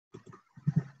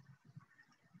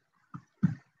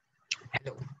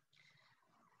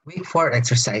Week 4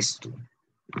 Exercise 2.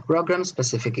 Program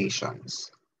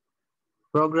Specifications.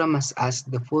 Program must ask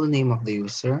the full name of the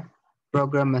user.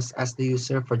 Program must ask the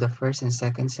user for the first and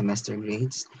second semester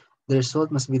grades. The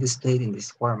result must be displayed in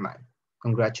this format.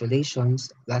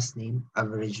 Congratulations, last name,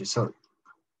 average result.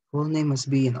 Full name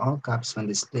must be in all caps when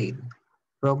displayed.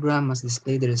 Program must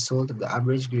display the result of the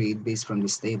average grade based from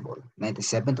this table.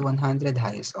 97 to 100,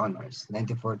 highest honors.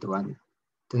 94 to 1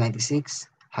 to 96,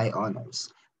 high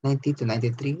honors. 90 to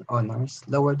 93, honors.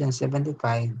 Lower than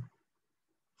 75,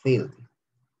 failed.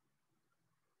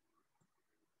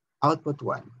 Output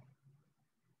 1.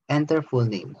 Enter full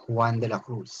name, Juan de la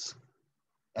Cruz.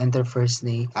 Enter first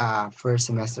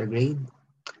semester grade,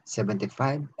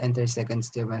 75. Enter second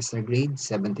semester grade,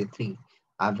 73.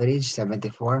 Average,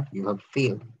 74. You have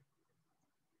failed.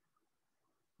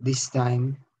 This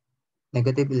time,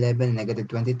 -11,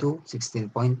 -22,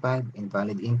 16.5,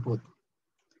 invalid input.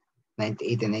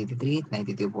 98 and 93,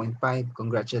 92.5.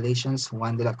 Congratulations,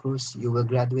 Juan de la Cruz. You will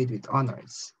graduate with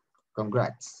honors.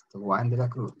 Congrats to Juan de la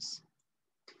Cruz.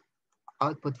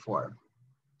 Output 4.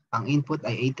 Ang input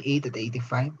ay 88 at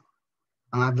 85.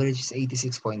 Ang average is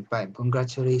 86.5.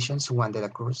 Congratulations, Juan de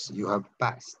la Cruz. You have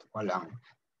passed. Walang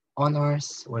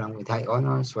honors, walang with high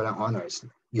honors, walang honors.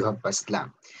 You have passed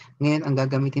lang. Ngayon, ang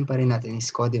gagamitin pa rin natin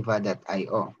is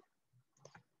codiva.io.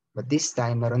 But this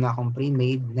time, meron na akong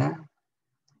pre-made na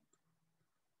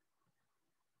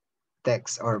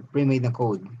text or pre-made na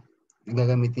code.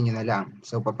 Gagamitin nyo na lang.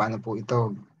 So, paano po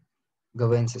ito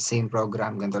gawin sa same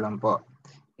program? Ganito lang po.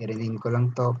 I-rename ko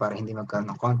lang to para hindi magkaroon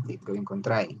ng conflict. Gawin kong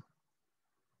try.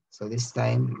 So, this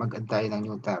time, mag-add tayo ng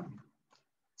new tab.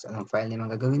 So, anong file name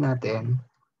ang gagawin natin?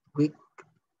 Quick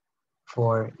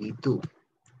for E2.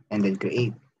 And then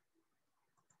create.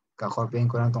 Kakopyahin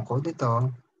ko lang tong code ito.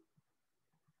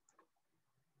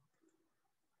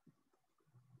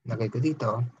 Lagay ko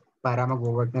dito para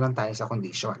mag-work na lang tayo sa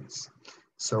conditions.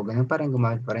 So, ganun pa rin,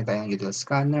 gumamit pa rin tayo ng util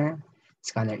scanner,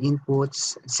 scanner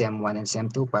inputs, SEM1 and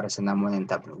SEM2 para sa NAM1 and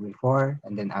TAB4,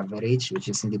 and then average, which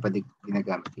is hindi pa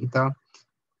ginagamit dito.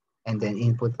 And then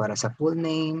input para sa full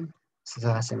name,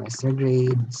 sa semester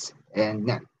grades, and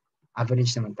yan.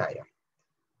 Average naman tayo.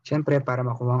 Siyempre, para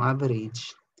makuha ang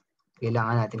average,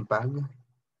 kailangan natin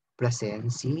plusin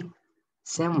si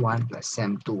SEM1 plus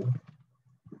SEM2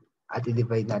 at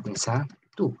i-divide natin sa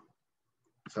 2.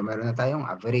 So, meron na tayong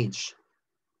average.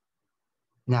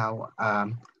 Now,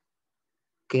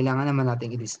 kailangan naman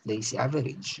natin i-display si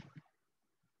average.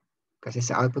 Kasi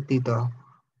sa output dito,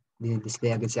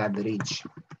 dinidisplay agad si average.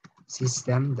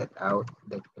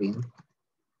 System.out.print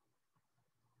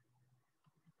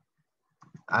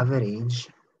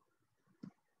average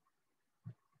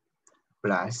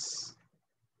plus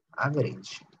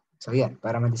average. So, yan.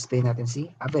 Para ma-display natin si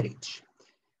average.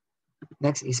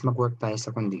 Next is mag-work tayo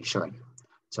sa condition.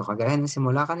 So, kagaya ng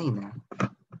simula kanina,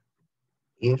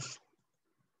 if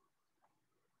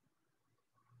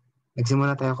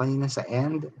nagsimula tayo kanina sa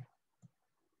end,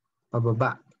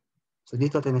 pababa. So,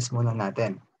 dito tinas muna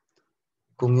natin.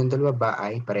 Kung yung dalawa ba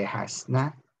ay parehas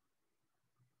na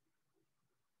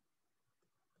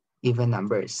even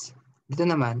numbers. Dito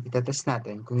naman, itatest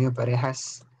natin kung yung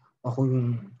parehas o kung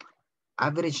yung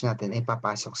average natin ay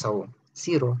papasok sa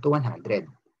 0 to 100.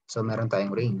 So, meron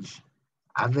tayong range.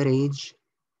 Average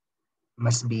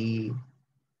must be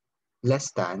less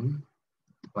than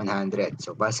 100.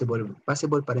 So,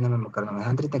 possible pa rin naman magkaroon ng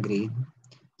 100 na grade.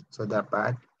 So,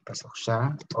 dapat pasok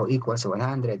siya o equal sa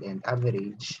 100 and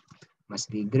average must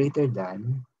be greater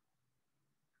than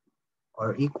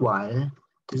or equal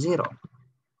to 0.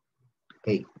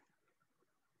 Okay.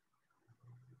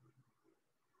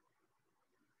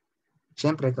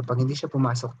 Siyempre, kapag hindi siya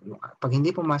pumasok, pag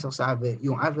hindi pumasok sa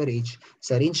yung average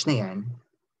sa range na yan,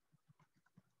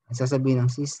 ang sasabihin ng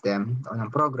system o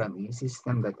ng program is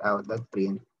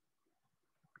system.out.print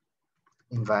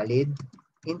invalid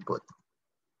input.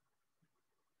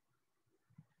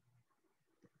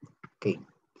 Okay.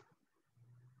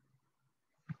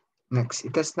 Next,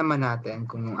 itest naman natin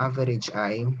kung yung average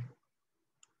ay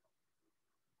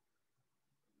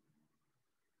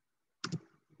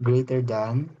greater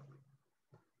than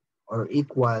or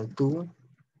equal to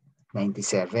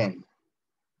 97.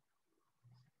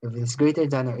 If it's greater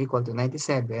than or equal to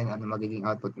 97, ano magiging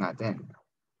output natin?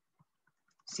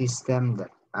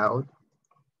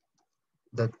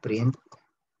 System.out.print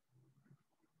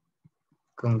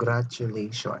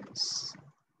congratulations.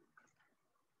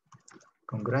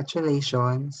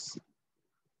 Congratulations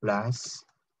plus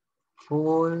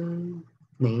full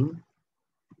name.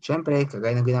 Siyempre,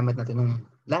 kagaya ng ginamit natin nung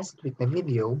last week na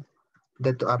video,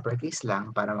 that to uppercase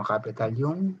lang para makapital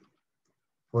yung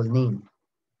full name.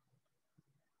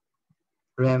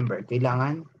 Remember,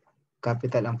 kailangan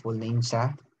capital ang full name sa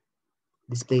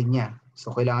display niya. So,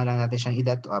 kailangan lang natin siyang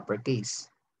i-dot to uppercase.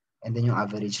 And then yung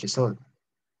average result.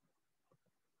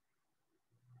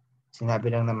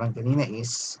 Sinabi lang naman kanina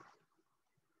is,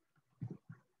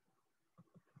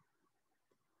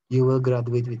 you will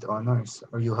graduate with honors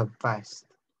or you have passed.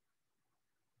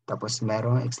 Tapos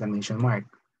merong exclamation mark.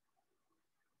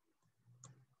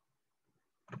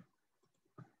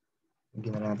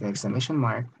 Lagyan na natin exclamation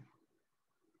mark.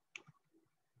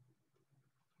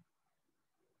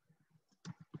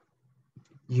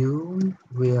 You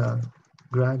will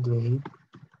graduate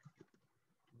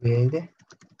with the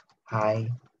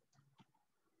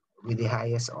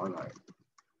highest honor.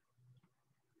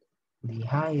 The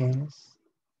highest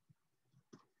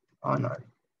honor.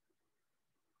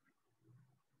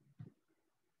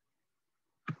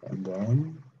 And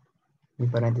then, may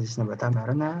parenthesis na ba ito?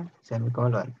 Meron na,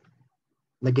 semicolon.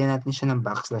 Lagyan natin siya ng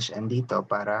 \n dito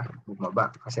para bumaba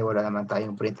kasi wala naman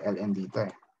tayong println dito eh.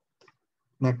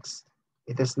 Next,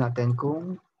 itest natin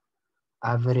kung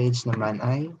average naman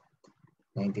ay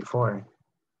 94.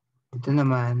 Dito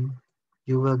naman,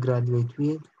 you will graduate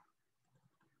with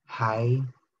high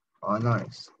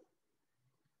honors.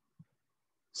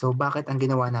 So, bakit ang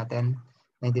ginawa natin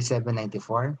 97,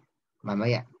 94?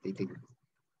 Mamaya,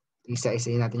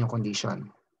 isa-isayin natin yung condition.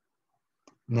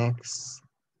 Next,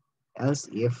 else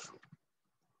if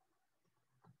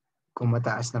kung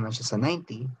mataas naman siya sa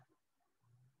 90,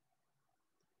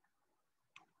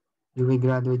 you will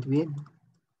graduate with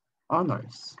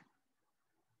honors.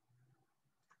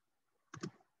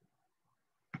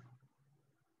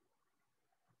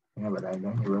 Ano ba tayo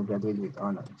doon? You will graduate with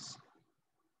honors.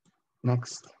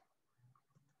 Next.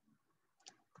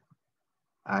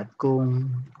 At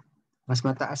kung mas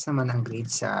mataas naman ang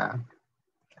grade sa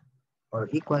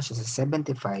or equal siya sa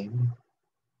 75,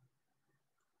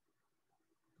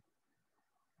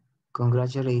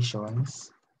 congratulations,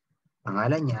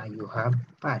 pangalan niya, you have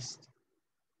passed.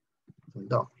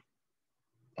 Tuldok.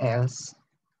 Else,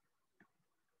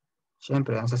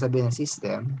 syempre, ang sasabihin ng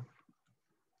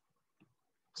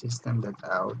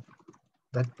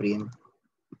system.out.print,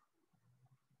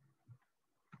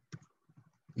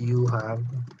 you have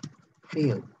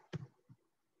failed.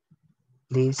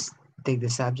 Please take the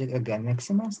subject again next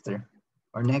semester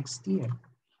or next year.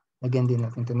 Lagyan din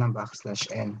natin ito ng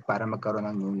 \n para magkaroon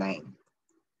ng new line.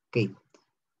 Okay.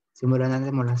 Simulan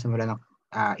natin mula ng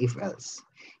if else.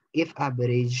 If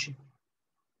average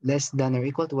less than or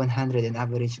equal to 100 and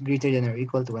average greater than or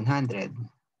equal to 100,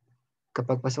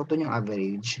 kapag pasok doon yung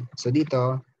average, so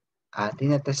dito,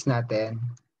 tinatest natin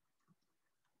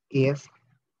if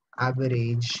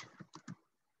average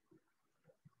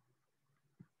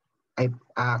ay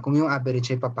kung yung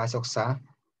average ay papasok sa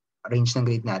range ng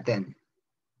grade natin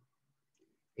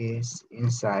is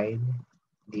inside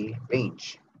the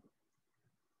range.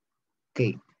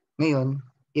 Okay. Ngayon,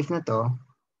 if na to,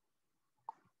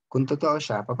 kung totoo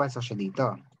siya, papasok siya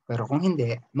dito. Pero kung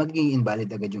hindi, magiging invalid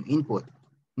agad yung input.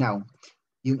 Now,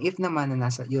 yung if naman na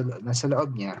nasa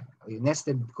loob niya, o yung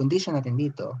nested condition natin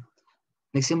dito,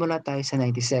 nagsimula tayo sa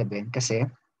 97 kasi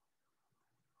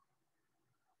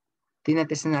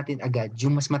tinatest na natin agad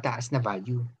yung mas mataas na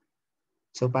value.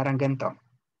 So parang ganito,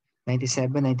 97,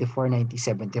 94, 90,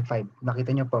 75.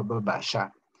 Nakita nyo pababa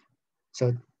siya. So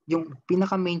yung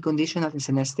pinaka main condition natin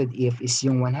sa nested if is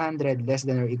yung 100 less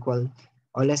than or equal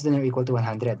to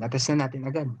 100. Natest na natin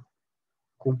agad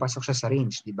kung pasok siya sa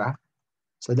range, di ba?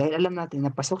 So dahil alam natin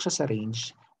na pasok siya sa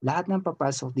range, lahat ng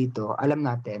papasok dito, alam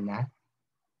natin na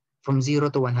from 0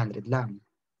 to 100 lang.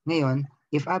 Ngayon,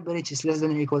 if average is less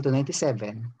than or equal to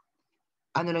 97,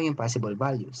 ano lang yung possible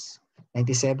values?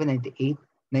 97, 98,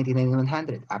 99,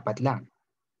 100. Apat lang.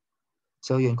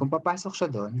 So yun, kung papasok siya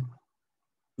doon,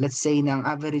 let's say na ang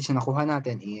average na nakuha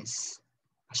natin is,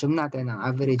 assume natin ang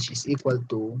average is equal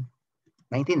to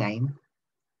 99,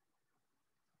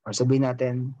 or sabihin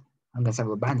natin hanggang sa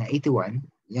baba na 81,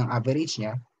 yung average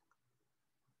niya,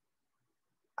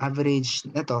 average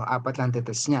na to, apat lang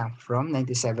titas niya from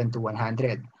 97 to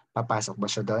 100. Papasok ba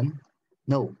siya doon?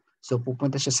 No. So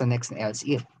pupunta siya sa next na else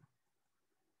if.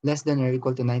 Less than or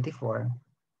equal to 94,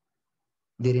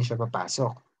 di rin siya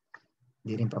papasok.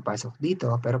 Di rin papasok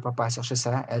dito, pero papasok siya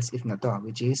sa else if na to,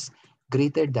 which is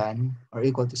greater than or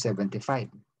equal to 75.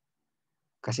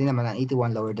 Kasi naman ang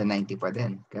 81 lower than 90 pa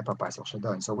din, kaya papasok siya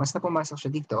doon. So once na pumasok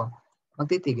siya dito,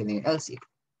 magtitigil na yung else if.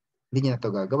 Hindi niya na ito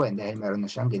gagawin dahil meron na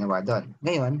siyang ginawa doon.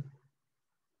 Ngayon,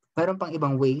 meron pang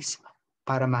ibang ways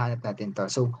para mahanap natin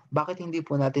to. So, bakit hindi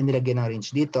po natin nilagyan ng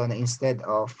range dito na instead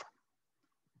of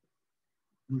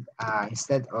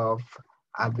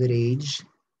average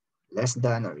less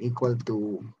than or equal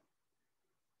to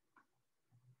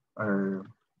or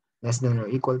less than or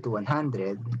equal to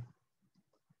 100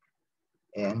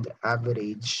 and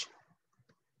average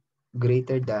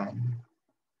greater than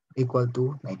equal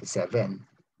to 97.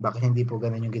 Bakit hindi po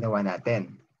ganun yung ginawa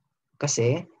natin?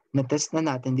 Kasi na-test na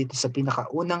natin dito sa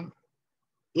pinakaunang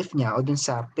if niya o dun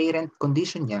sa parent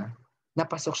condition niya,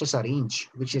 napasok siya sa range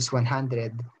which is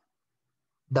 100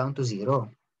 down to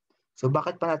 0. So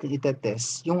bakit pa natin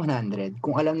itetest yung 100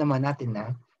 kung alam naman natin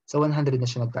na sa 100 na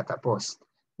siya nagtatapos?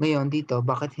 Ngayon dito,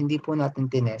 bakit hindi po natin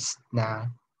tinest na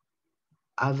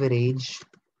average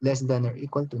less than or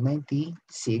equal to 96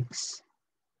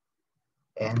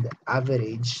 and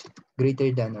average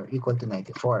greater than or equal to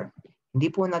 94? Hindi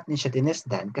po natin siya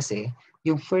tinestan kasi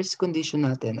yung first condition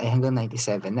natin ay hanggang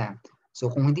 97 na. So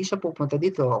kung hindi siya pupunta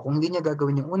dito, o kung hindi niya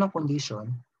gagawin yung unang condition,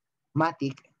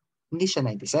 matik, hindi siya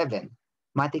 97.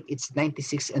 Matik, it's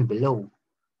 96 and below.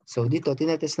 So dito,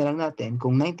 tinetest na lang natin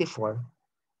kung 94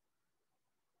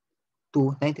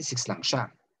 to 96 lang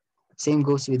siya. Same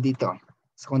goes with dito,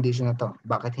 sa condition na to.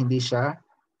 Bakit hindi siya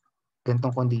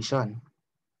ganitong condition?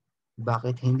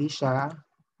 Bakit hindi siya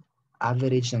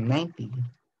average ng 90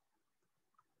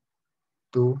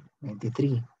 to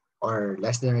 93 or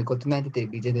less than or equal to 93,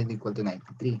 greater than or equal to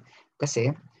 93?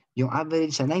 Kasi yung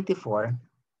average sa 94,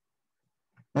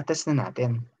 na-test na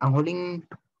natin. Ang huling,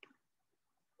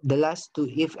 the last two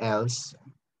if-else,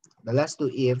 the last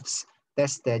two ifs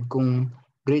tested kung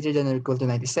greater than or equal to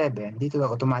 97, dito lang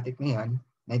automatic ngayon,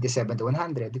 97 to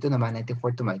 100, dito naman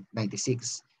 94 to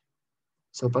 96.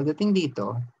 So pagdating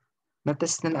dito,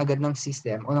 na-test na agad ng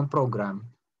system o ng program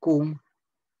kung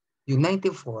yung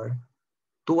 94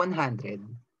 to 100,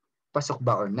 pasok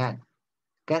ba or not.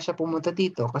 Kaya siya pumunta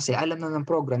dito kasi alam na ng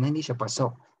program na hindi siya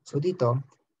pasok. So dito,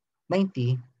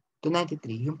 90 to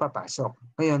 93 yung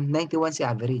papasok. Ngayon, 91 si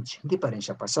average, hindi pa rin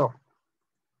siya pasok.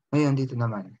 Ngayon, dito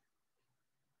naman,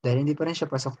 dahil hindi pa rin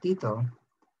siya pasok dito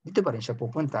pa rin siya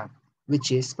pupunta,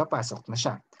 which is papasok na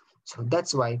siya. So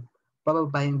that's why,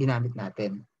 pababa yung ginamit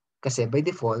natin. Kasi by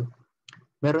default,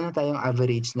 meron na tayong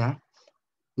average na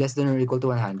less than or equal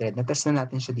to 100. Na-test na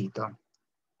natin siya dito.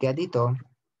 Kaya dito,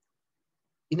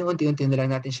 inuunti-unti na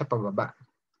lang natin siya pababa.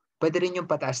 Pwede rin yung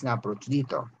pataas na approach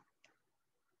dito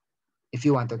if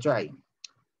you want to try.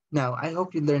 Now, I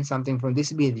hope you learned something from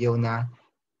this video na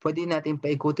pwede natin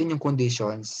paikutin yung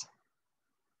conditions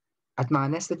at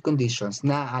mga nested conditions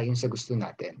na ayon sa gusto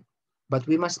natin. But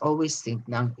we must always think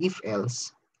ng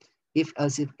if-else,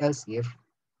 if-else,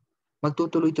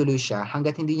 magtutuloy-tuloy siya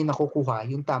hanggat hindi niya nakukuha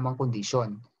yung tamang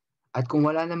condition. At kung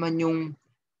wala naman yung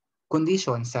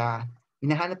condition sa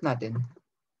hinahanap natin,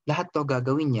 lahat to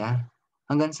gagawin niya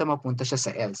hanggang sa mapunta siya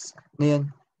sa else. Ngayon,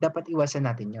 dapat iwasan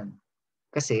natin yon.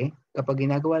 Kasi kapag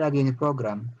ginagawa lagi yung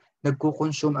program,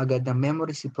 nagko-consume agad ng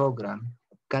memory si program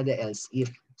kada else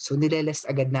if. So nileless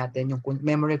agad natin yung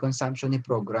memory consumption ni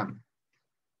program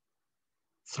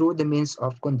through the means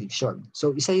of condition.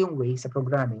 So isa yung way sa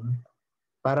programming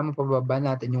para mapababa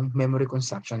natin yung memory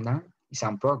consumption ng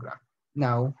isang program.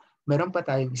 Now, meron pa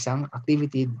tayong isang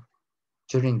activity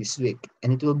during this week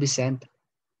and it will be sent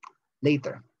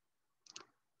later.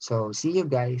 So see you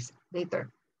guys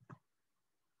later.